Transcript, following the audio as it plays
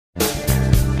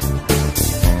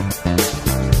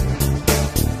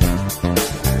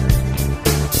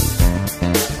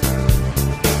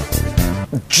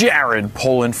Jared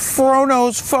Poland,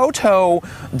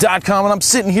 FronosPhoto.com, and I'm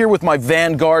sitting here with my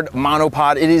Vanguard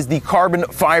monopod. It is the carbon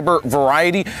fiber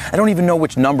variety. I don't even know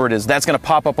which number it is. That's going to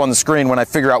pop up on the screen when I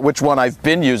figure out which one I've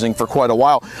been using for quite a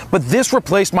while. But this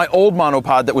replaced my old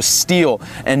monopod that was steel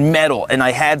and metal, and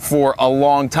I had for a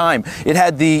long time. It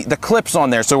had the clips on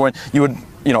there, so when you would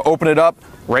open it up,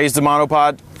 raise the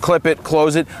monopod, clip it,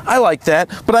 close it. I like that,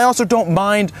 but I also don't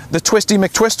mind the twisty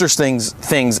McTwisters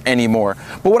things anymore.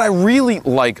 But what I really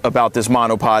like about this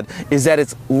monopod is that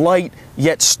it's light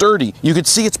yet sturdy. You can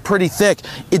see it's pretty thick.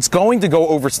 It's going to go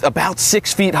over about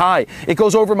 6 feet high. It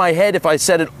goes over my head if I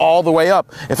set it all the way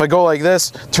up. If I go like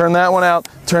this, turn that one out,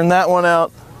 turn that one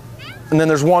out, and then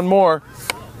there's one more.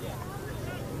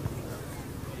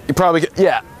 You probably get,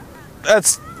 yeah,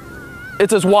 it's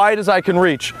as wide as I can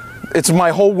reach. It's my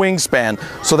whole wingspan,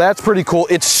 so that's pretty cool.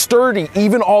 It's sturdy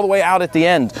even all the way out at the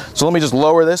end. So let me just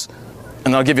lower this,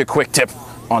 and I'll give you a quick tip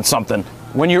on something.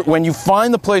 When you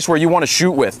find the place where you want to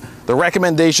shoot with, the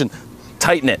recommendation,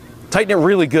 tighten it. Tighten it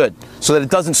really good so that it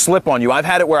doesn't slip on you. I've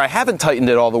had it where I haven't tightened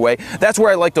it all the way. That's where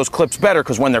I like those clips better,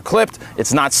 because when they're clipped,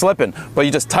 it's not slipping. But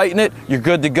you just tighten it, you're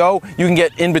good to go. You can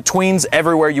get in-betweens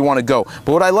everywhere you want to go.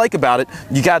 But what I like about it,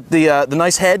 you got the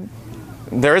nice head.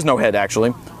 There is no head,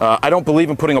 actually. I don't believe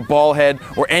in putting a ball head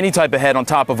or any type of head on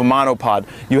top of a monopod.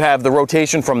 You have the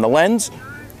rotation from the lens,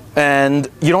 and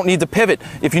you don't need to pivot.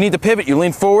 If you need to pivot, you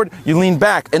lean forward, you lean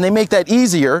back, and they make that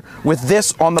easier with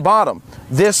this on the bottom.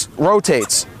 This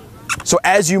rotates. So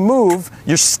as you move,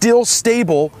 you're still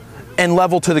stable and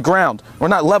level to the ground. Or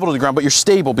not level to the ground, but you're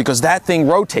stable because that thing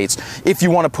rotates. If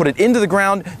you want to put it into the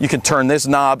ground, you can turn this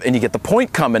knob and you get the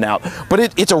point coming out. But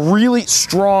it's a really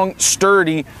strong,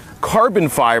 sturdy, carbon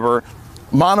fiber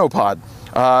monopod.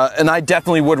 And I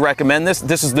definitely would recommend this.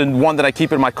 This is the one that I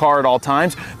keep in my car at all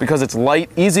times because it's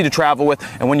light, easy to travel with,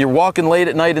 and when you're walking late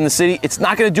at night in the city, it's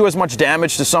not going to do as much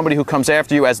damage to somebody who comes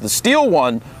after you as the steel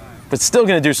one, but it's still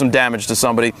going to do some damage to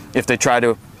somebody if they try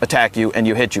to attack you and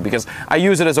you hit you, because I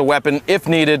use it as a weapon if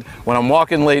needed. When I'm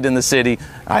walking late in the city,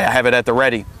 I have it at the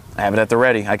ready. I have it at the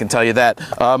ready, I can tell you that.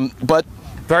 But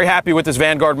very happy with this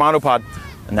Vanguard monopod.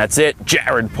 And that's it.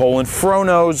 Jared Poland,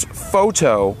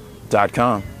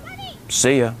 FronosPhoto.com.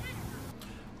 See ya.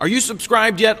 Are you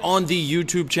subscribed yet on the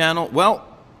YouTube channel? Well,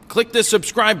 click this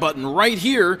subscribe button right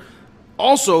here.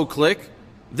 Also click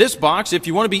this box if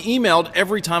you want to be emailed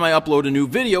every time I upload a new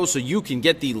video so you can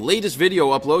get the latest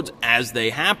video uploads as they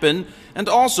happen. And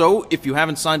also, if you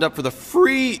haven't signed up for the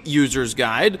free user's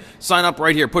guide, sign up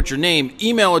right here. Put your name,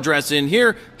 email address in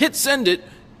here, hit send it.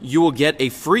 You will get a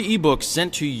free ebook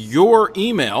sent to your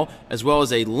email, as well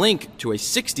as a link to a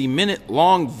 60-minute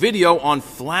long video on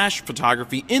flash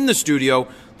photography in the studio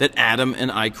that Adam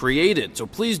and I created. So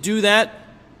please do that,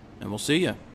 and we'll see you.